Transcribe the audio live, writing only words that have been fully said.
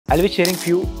I'll be sharing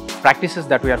few practices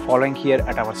that we are following here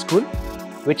at our school,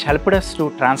 which helped us to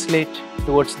translate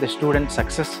towards the student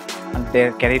success and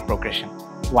their career progression.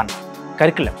 1.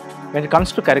 Curriculum. When it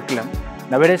comes to curriculum,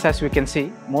 nowadays as we can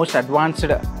see, most advanced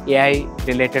AI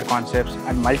related concepts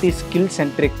and multi-skill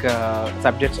centric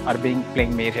subjects are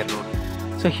playing major role.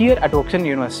 So here at Woxsen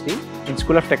University, in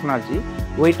School of Technology,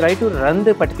 we try to run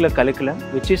the particular curriculum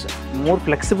which is more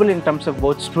flexible in terms of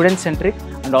both student centric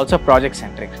and also project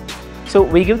centric. So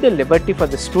we give the liberty for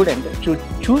the student to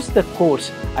choose the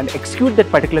course and execute that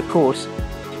particular course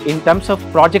in terms of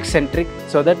project centric,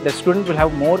 so that the student will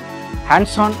have more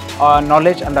hands-on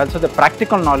knowledge and also the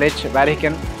practical knowledge where he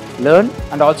can learn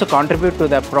and also contribute to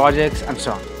the projects and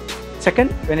so on. Second,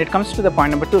 when it comes to the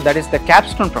point number 2, that is the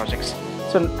capstone projects.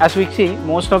 So as we see,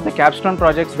 most of the capstone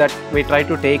projects that we try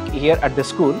to take here at the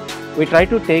school, we try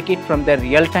to take it from the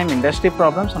real-time industry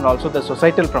problems and also the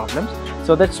societal problems,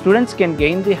 so that students can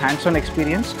gain the hands-on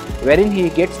experience wherein he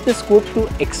gets the scope to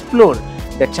explore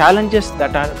the challenges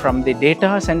that are from the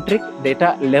data-centric,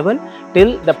 data level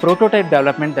till the prototype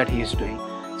development that he is doing.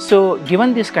 So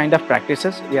given these kind of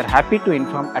practices, we are happy to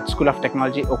inform at School of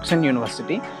Technology, Woxsen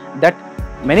University, that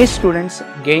many students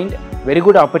gained very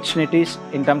good opportunities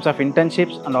in terms of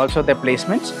internships and also their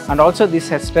placements, and also this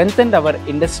has strengthened our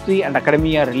industry and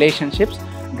academia relationships,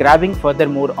 grabbing further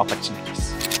more opportunities.